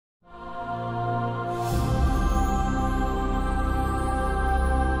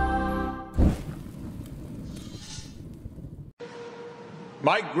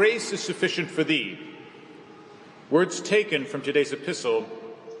My grace is sufficient for thee. Words taken from today's epistle,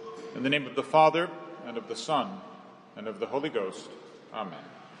 in the name of the Father, and of the Son, and of the Holy Ghost. Amen.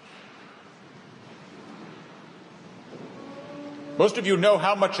 Most of you know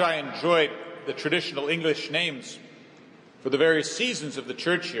how much I enjoy the traditional English names for the various seasons of the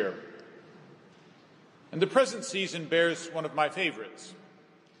church here. And the present season bears one of my favorites.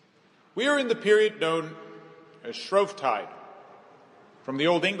 We are in the period known as Shrovetide, from the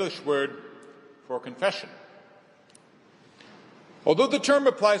Old English word for confession. Although the term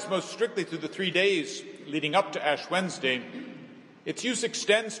applies most strictly to the 3 days leading up to Ash Wednesday, its use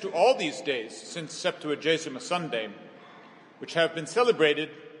extends to all these days since Septuagesima Sunday, which have been celebrated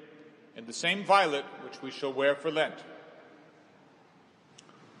in the same violet which we shall wear for Lent.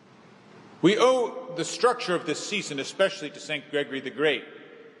 We owe the structure of this season especially to St. Gregory the Great,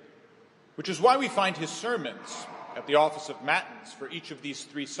 which is why we find his sermons at the office of Matins for each of these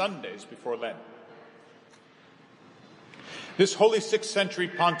 3 Sundays before Lent. This holy 6th century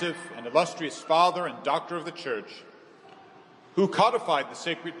pontiff and illustrious father and doctor of the Church, who codified the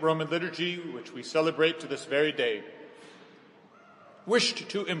sacred Roman liturgy which we celebrate to this very day, wished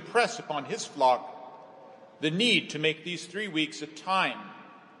to impress upon his flock the need to make these 3 weeks a time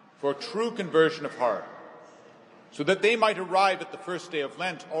for true conversion of heart, so that they might arrive at the first day of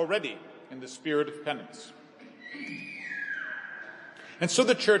Lent already in the spirit of penance. And so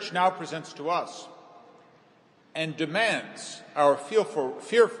the Church now presents to us and demands our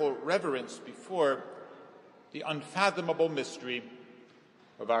fearful reverence before the unfathomable mystery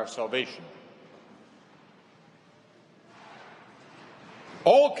of our salvation.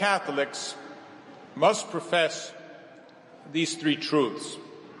 All Catholics must profess these 3 truths.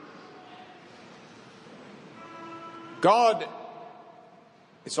 God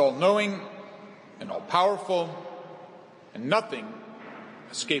is all-knowing and all-powerful, and nothing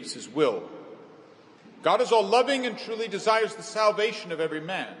escapes his will. God is all-loving and truly desires the salvation of every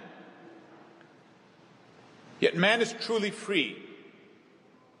man. Yet man is truly free.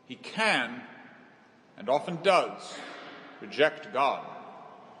 He can, and often does, reject God.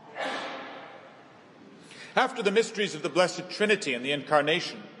 After the mysteries of the Blessed Trinity and the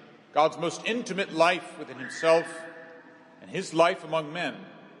Incarnation, God's most intimate life within himself and his life among men,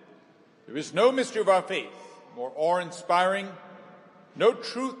 there is no mystery of our faith more awe-inspiring, no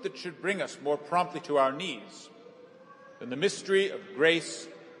truth that should bring us more promptly to our knees than the mystery of grace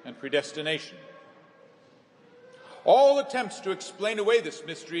and predestination. All attempts to explain away this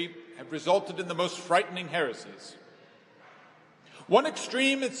mystery have resulted in the most frightening heresies. One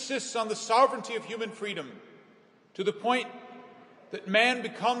extreme insists on the sovereignty of human freedom to the point that man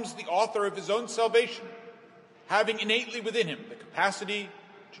becomes the author of his own salvation, having innately within him the capacity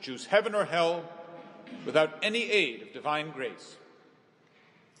to choose heaven or hell without any aid of divine grace.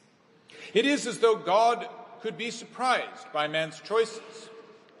 It is as though God could be surprised by man's choices,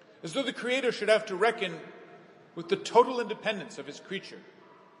 as though the Creator should have to reckon with the total independence of his creature.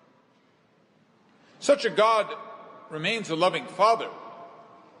 Such a God remains a loving Father,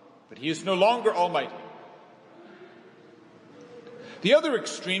 but he is no longer almighty. The other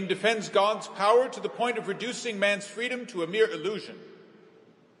extreme defends God's power to the point of reducing man's freedom to a mere illusion.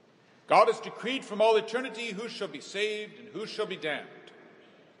 God has decreed from all eternity who shall be saved and who shall be damned.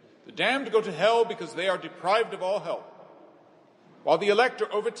 The damned go to hell because they are deprived of all help, while the elect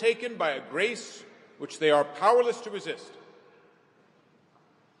are overtaken by a grace which they are powerless to resist.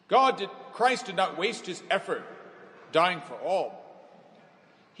 Christ did not waste his effort dying for all.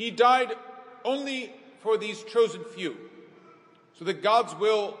 He died only for these chosen few, so that God's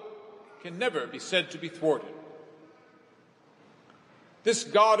will can never be said to be thwarted. This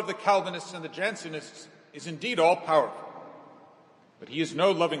God of the Calvinists and the Jansenists is indeed all-powerful, but he is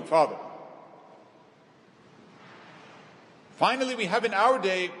no loving Father. Finally, we have in our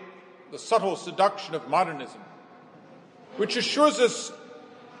day the subtle seduction of modernism, which assures us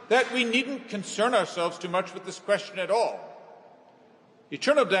that we needn't concern ourselves too much with this question at all.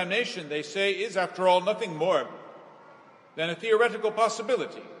 Eternal damnation, they say, is, after all, nothing more than a theoretical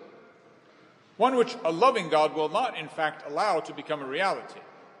possibility, one which a loving God will not, in fact, allow to become a reality.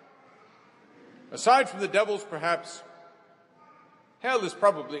 Aside from the devils, perhaps, hell is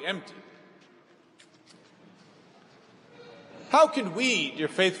probably empty. How can we, dear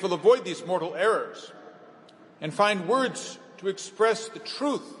faithful, avoid these mortal errors and find words to express the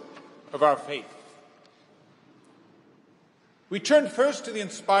truth of our faith? We turn first to the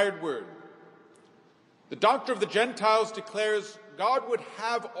inspired word. The Doctor of the Gentiles declares God would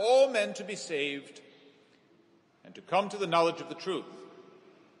have all men to be saved and to come to the knowledge of the truth.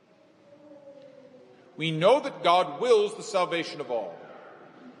 We know that God wills the salvation of all.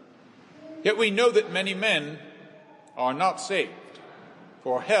 Yet we know that many men are not saved,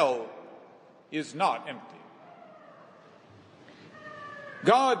 for hell is not empty.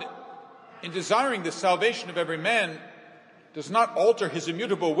 God, in desiring the salvation of every man, does not alter his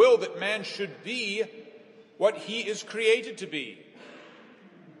immutable will that man should be what he is created to be,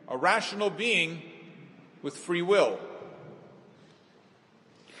 a rational being with free will.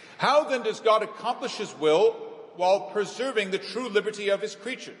 How then does God accomplish his will while preserving the true liberty of his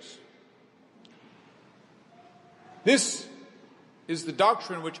creatures? This is the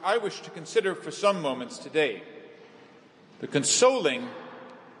doctrine which I wish to consider for some moments today, the consoling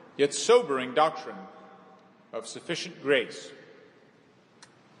yet sobering doctrine of sufficient grace.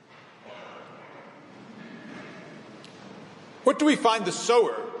 What do we find the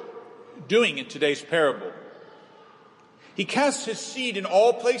sower doing in today's parable? He casts his seed in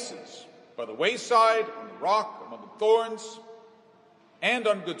all places, by the wayside, on the rock, among the thorns, and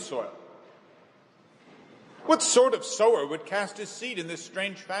on good soil. What sort of sower would cast his seed in this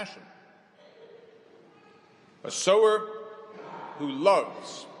strange fashion? A sower who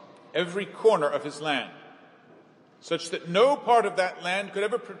loves every corner of his land, such that no part of that land could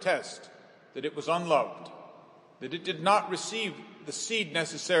ever protest that it was unloved, that it did not receive the seed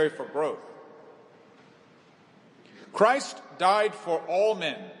necessary for growth. Christ died for all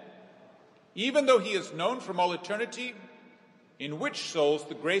men, even though he is known from all eternity in which souls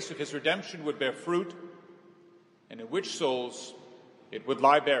the grace of his redemption would bear fruit, and in which souls it would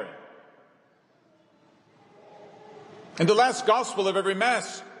lie barren. In the last gospel of every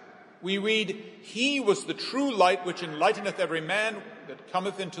Mass, we read, "He was the true light which enlighteneth every man that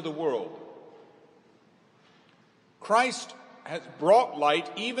cometh into the world." Christ has brought light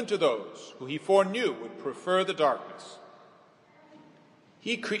even to those who he foreknew would prefer the darkness.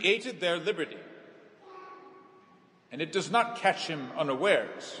 He created their liberty, and it does not catch him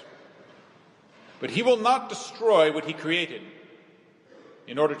unawares. But he will not destroy what he created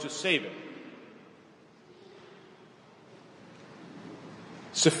in order to save it.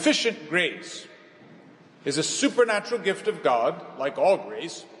 Sufficient grace is a supernatural gift of God, like all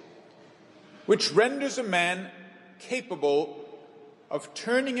grace, which renders a man capable of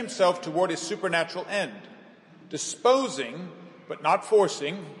turning himself toward his supernatural end, disposing, but not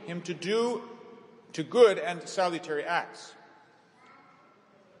forcing, him to do to good and salutary acts.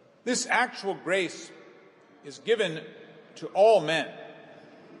 This actual grace is given to all men,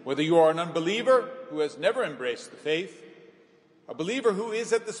 whether you are an unbeliever who has never embraced the faith, a believer who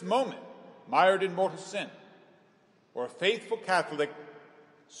is at this moment mired in mortal sin, or a faithful Catholic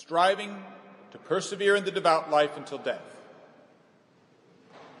striving to persevere in the devout life until death.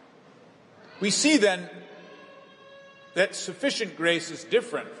 We see then that sufficient grace is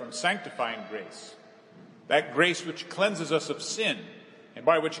different from sanctifying grace, that grace which cleanses us of sin and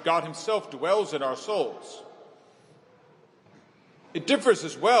by which God himself dwells in our souls. It differs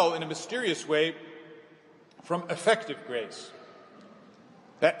as well in a mysterious way from effective grace,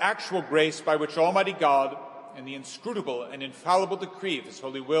 that actual grace by which Almighty God, in the inscrutable and infallible decree of his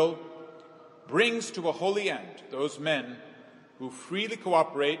holy will, brings to a holy end those men who freely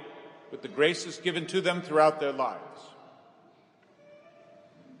cooperate with the graces given to them throughout their lives.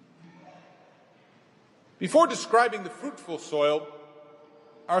 Before describing the fruitful soil,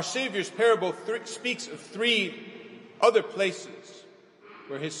 our Savior's parable speaks of three other places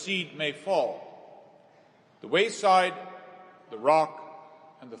where his seed may fall: the wayside, the rock,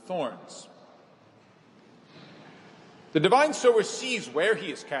 and the thorns. The divine sower sees where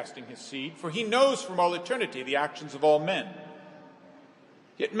he is casting his seed, for he knows from all eternity the actions of all men.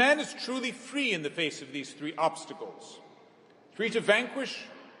 Yet man is truly free in the face of these three obstacles, free to vanquish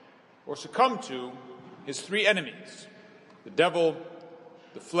or succumb to his three enemies: the devil,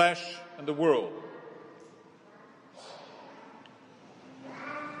 the flesh, and the world.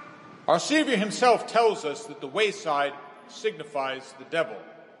 Our Savior himself tells us that the wayside signifies the devil.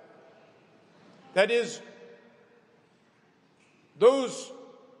 That is, those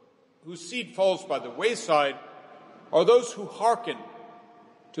whose seed falls by the wayside are those who hearken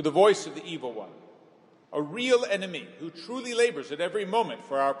to the voice of the evil one, a real enemy who truly labors at every moment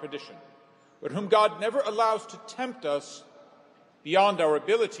for our perdition, but whom God never allows to tempt us beyond our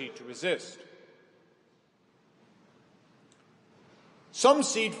ability to resist. Some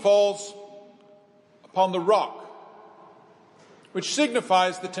seed falls upon the rock, which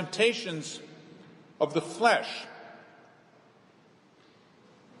signifies the temptations of the flesh.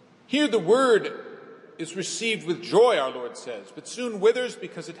 Here the word is received with joy, our Lord says, but soon withers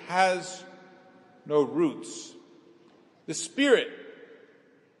because it has no roots. The spirit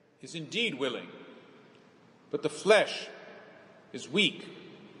is indeed willing, but the flesh is weak.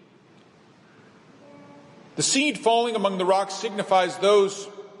 The seed falling among the rocks signifies those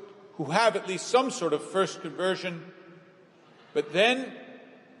who have at least some sort of first conversion, but then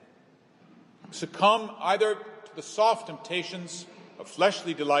succumb either to the soft temptations of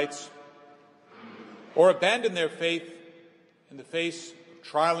fleshly delights or abandon their faith in the face of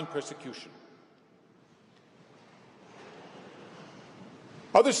trial and persecution.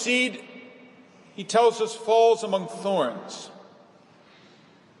 Other seed, he tells us, falls among thorns.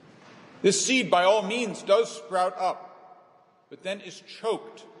 This seed, by all means, does sprout up, but then is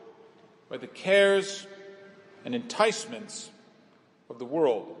choked by the cares and enticements of the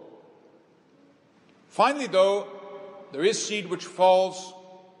world. Finally, though, there is seed which falls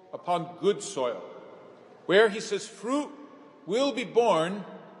upon good soil, where, he says, fruit will be born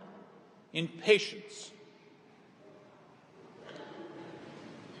in patience.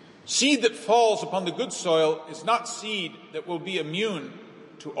 Seed that falls upon the good soil is not seed that will be immune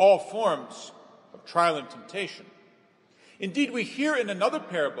to all forms of trial and temptation. Indeed, we hear in another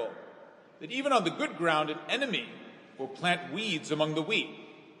parable that even on the good ground, an enemy will plant weeds among the wheat.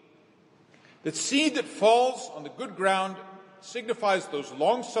 The seed that falls on the good ground signifies those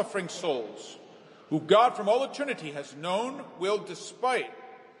long-suffering souls who God from all eternity has known will, despite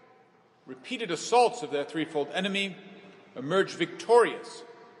repeated assaults of their threefold enemy, emerge victorious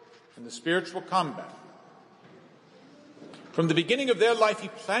in the spiritual combat. From the beginning of their life, he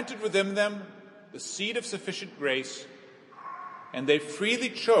planted within them the seed of sufficient grace, and they freely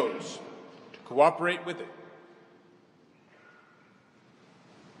chose to cooperate with it.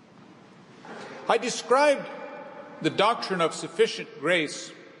 I described the doctrine of sufficient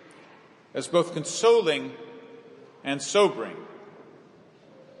grace as both consoling and sobering.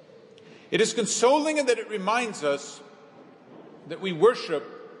 It is consoling in that it reminds us that we worship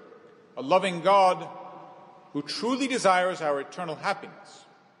a loving God who truly desires our eternal happiness.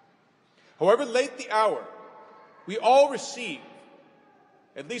 However late the hour, we all receive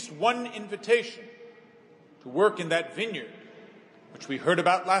at least one invitation to work in that vineyard which we heard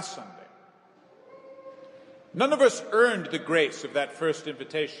about last Sunday. None of us earned the grace of that first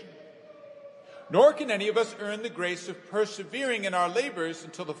invitation, nor can any of us earn the grace of persevering in our labors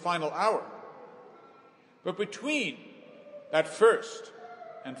until the final hour. But between that first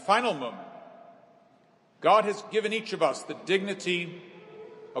and final moment, God has given each of us the dignity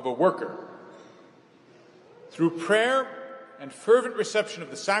of a worker. Through prayer and fervent reception of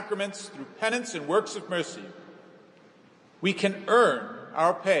the sacraments, through penance and works of mercy, we can earn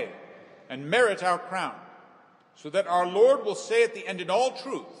our pay and merit our crown, so that our Lord will say at the end in all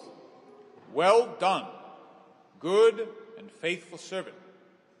truth, "Well done, good and faithful servant."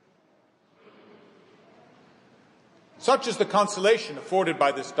 Such is the consolation afforded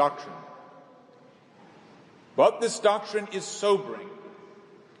by this doctrine. But this doctrine is sobering,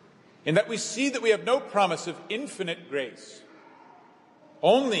 in that we see that we have no promise of infinite grace,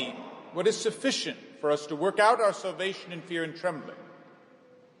 only what is sufficient for us to work out our salvation in fear and trembling.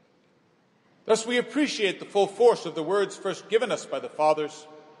 Thus we appreciate the full force of the words first given us by the Fathers.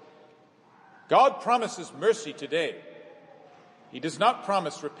 God promises mercy today. He does not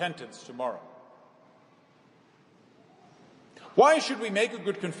promise repentance tomorrow. Why should we make a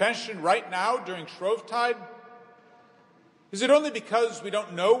good confession right now during Shrovetide? Is it only because we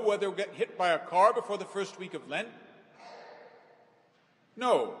don't know whether we'll get hit by a car before the first week of Lent?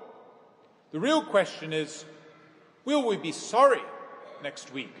 No. The real question is, will we be sorry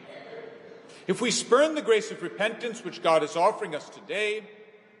next week? If we spurn the grace of repentance which God is offering us today,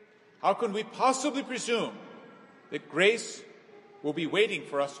 how can we possibly presume that grace will be waiting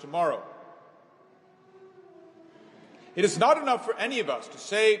for us tomorrow? It is not enough for any of us to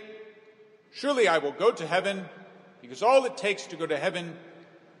say, "Surely I will go to heaven," because all it takes to go to heaven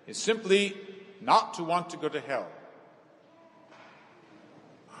is simply not to want to go to hell.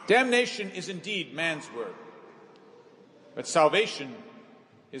 Damnation is indeed man's work, but salvation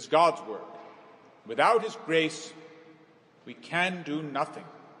is God's work. Without his grace, we can do nothing.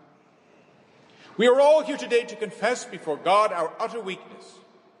 We are all here today to confess before God our utter weakness.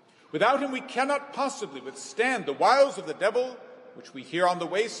 Without him, we cannot possibly withstand the wiles of the devil, which we hear on the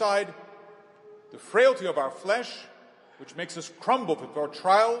wayside, the frailty of our flesh, which makes us crumble before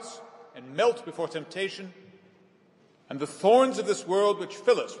trials and melt before temptation, and the thorns of this world which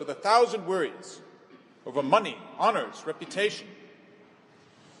fill us with 1,000 worries over money, honors, reputation.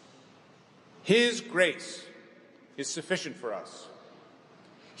 His grace is sufficient for us.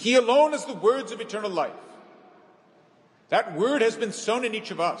 He alone has the words of eternal life. That word has been sown in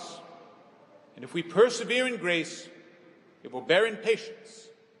each of us, and if we persevere in grace, it will bear in patience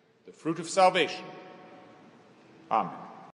the fruit of salvation. Amen.